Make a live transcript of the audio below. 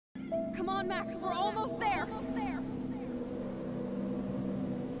Come on, Max, we're almost there.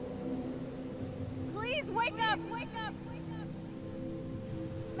 Please wake up!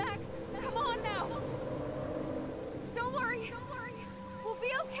 Max, come on now. Don't worry. We'll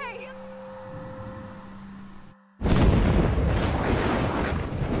be okay.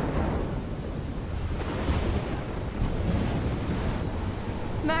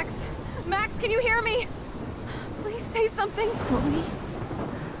 Max, can you hear me? Please say something. Chloe?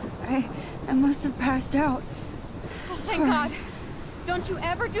 I must have passed out. Thank God. Don't you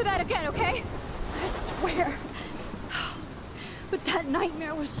ever do that again, okay? I swear. But that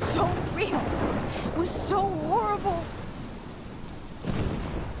nightmare was so real. It was so horrible.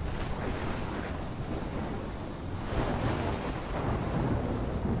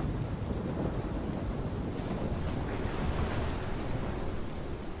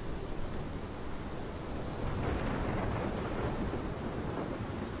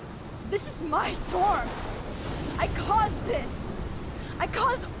 This is my storm. I caused this. I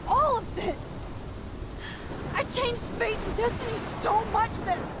caused all of this. I changed fate and destiny so much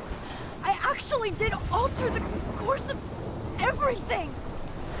that I actually did alter the course of everything.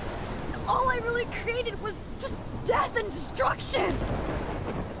 And all I really created was just death and destruction.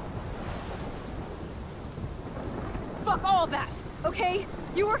 Fuck all that, okay?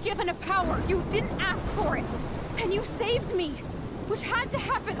 You were given a power. You didn't ask for it. And you saved me. Which had to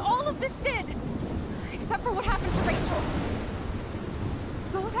happen. All of this did. Except for what happened to Rachel.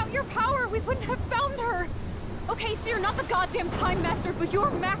 But without your power, we wouldn't have found her. Okay, so you're not the goddamn Time Master, but you're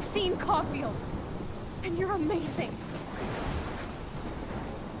Maxine Caulfield. And you're amazing.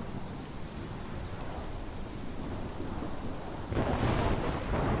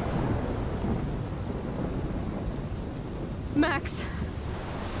 Max.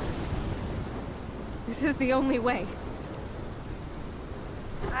 This is the only way.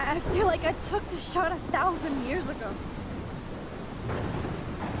 I feel like I took the shot 1,000 years ago.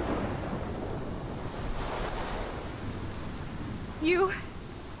 You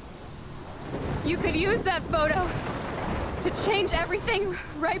could use that photo to change everything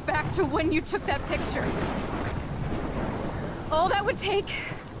right back to when you took that picture. All that would take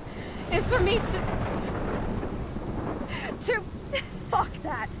is for me to... Fuck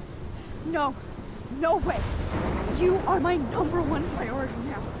that. No way. You are my #1 priority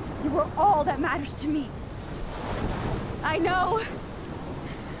now. You are all that matters to me. I know.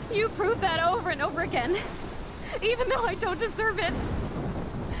 You prove that over and over again. Even though I don't deserve it.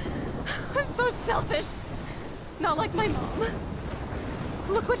 I'm so selfish. Not like my mom.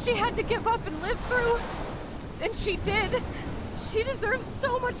 Look what she had to give up and live through. And she did. She deserves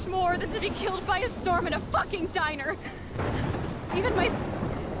so much more than to be killed by a storm in a fucking diner. Even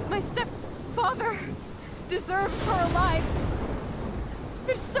my stepfather deserves her alive.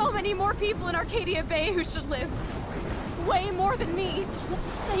 There's so many more people in Arcadia Bay who should live. Way more than me. Don't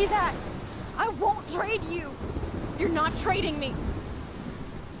say that. I won't trade you. You're not trading me.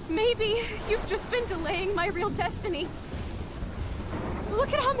 Maybe you've just been delaying my real destiny.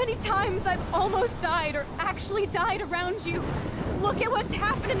 Look at how many times I've almost died or actually died around you. Look at what's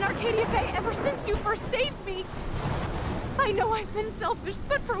happened in Arcadia Bay ever since you first saved me. I know I've been selfish,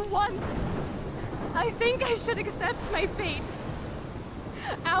 but for once, I think I should accept my fate.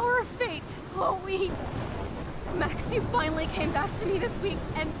 Our fate. Chloe. Max, you finally came back to me this week,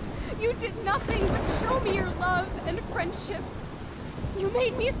 and you did nothing but show me your love and friendship. You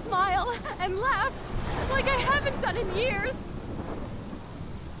made me smile and laugh like I haven't done in years.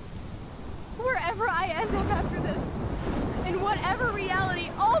 Wherever I end up after this, in whatever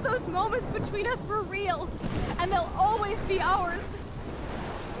reality, all those moments between us were real, and they'll always be ours.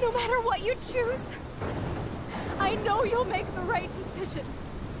 No matter what you choose, I know you'll make the right decision.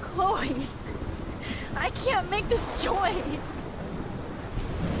 Chloe, I can't make this choice.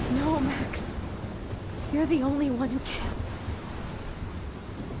 No, Max. You're the only one who can.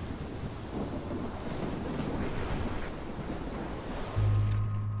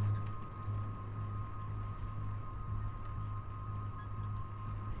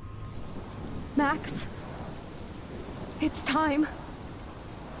 Max, it's time.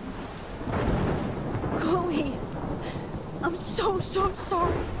 Chloe, I'm so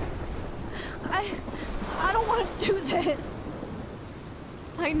sorry. I don't want to do this.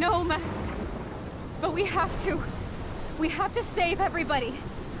 I know, Max. But we have to. We have to save everybody,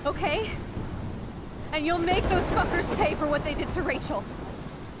 okay? And you'll make those fuckers pay for what they did to Rachel.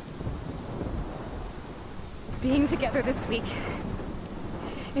 Being together this week,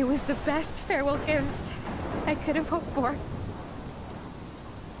 it was the best farewell gift I could have hoped for.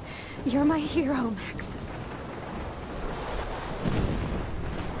 You're my hero, Max.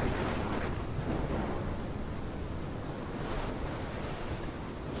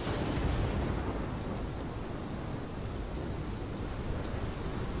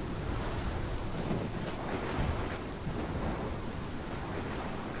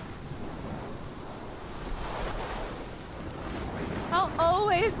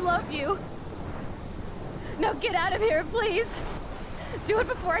 always love you. Now get out of here, please. Do it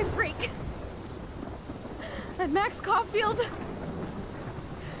before I freak. And Max Caulfield,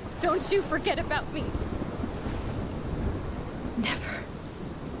 don't you forget about me. Never.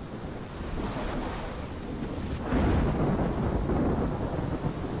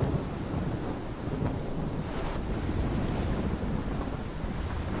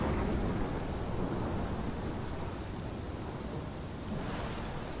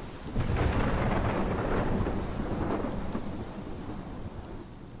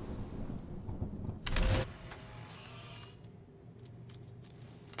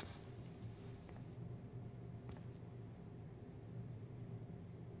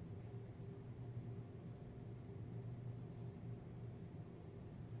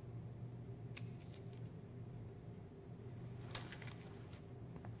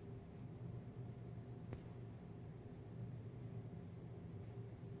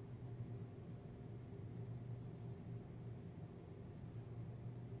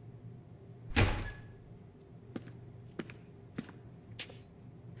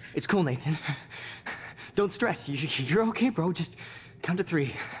 It's cool, Nathan. Don't stress. You're okay, bro. Just count to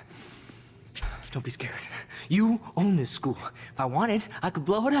 3. Don't be scared. You own this school. If I wanted, I could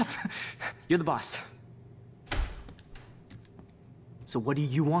blow it up. You're the boss. So what do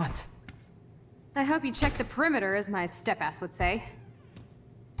you want? I hope you check the perimeter, as my step-ass would say.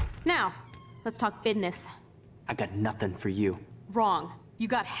 Now, let's talk business. I got nothing for you. Wrong. You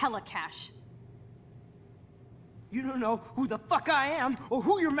got hella cash. You don't know who the fuck I am or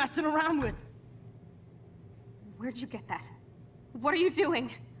who you're messing around with. Where'd you get that? What are you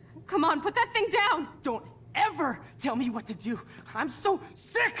doing? Come on, put that thing down! Don't ever tell me what to do. I'm so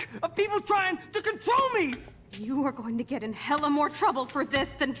sick of people trying to control me! You are going to get in hella more trouble for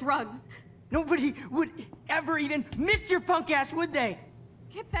this than drugs. Nobody would ever even miss your punk ass, would they?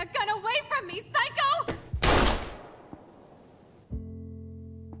 Get that gun away from me, psycho!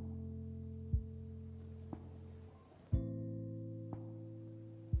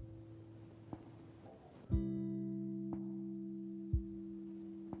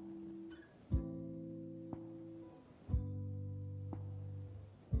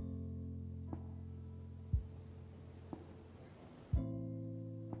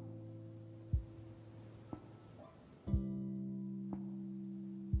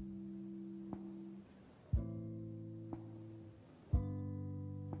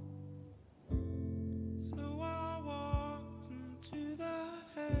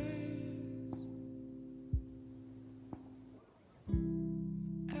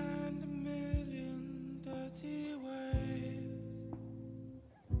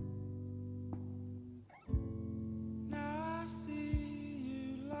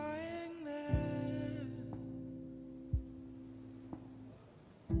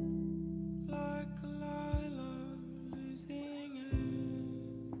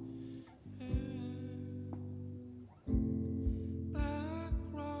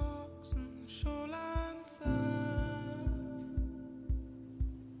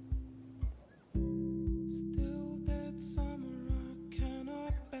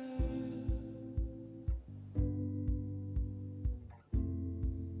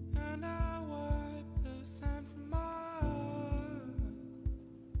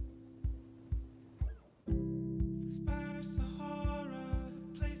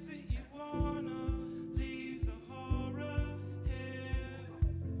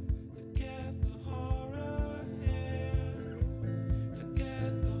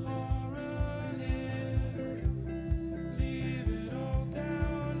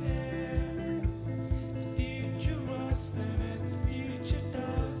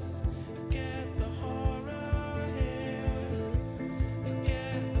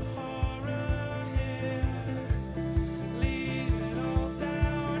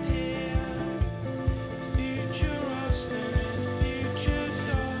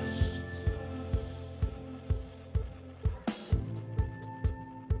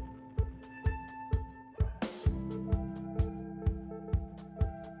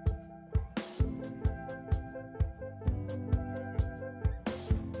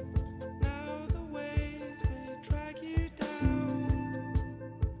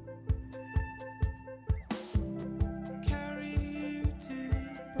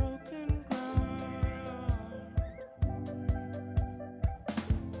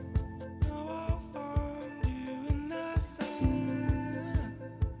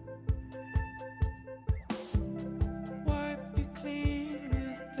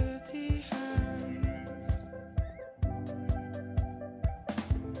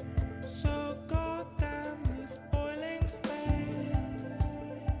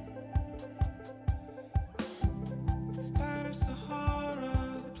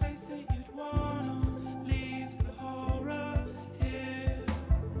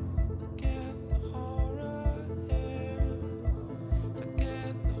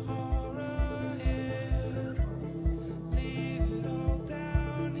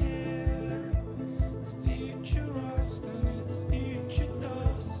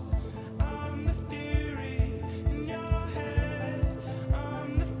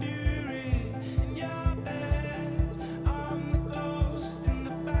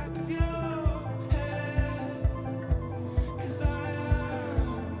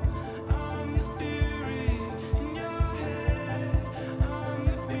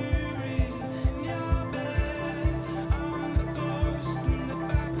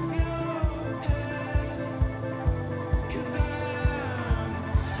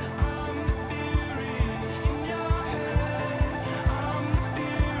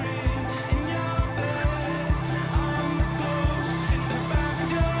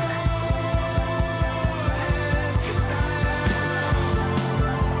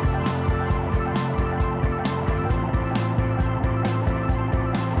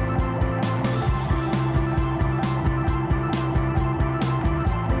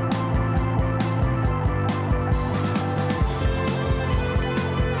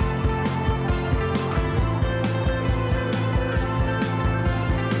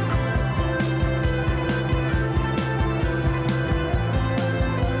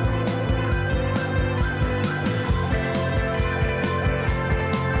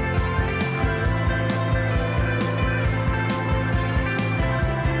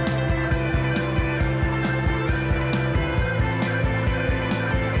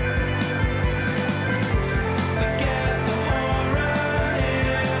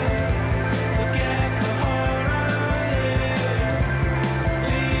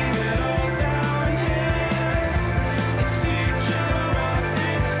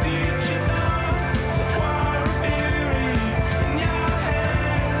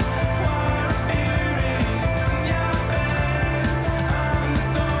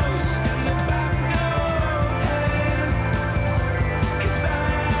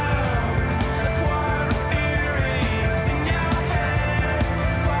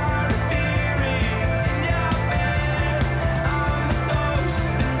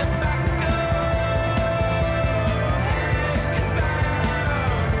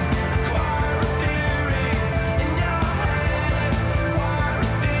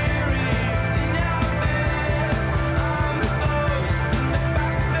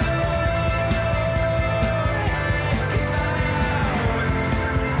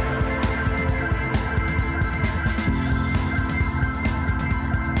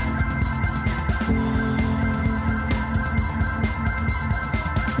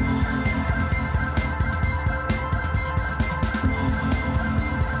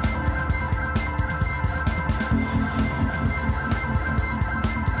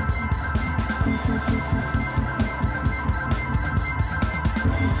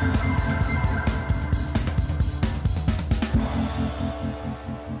 Polarized.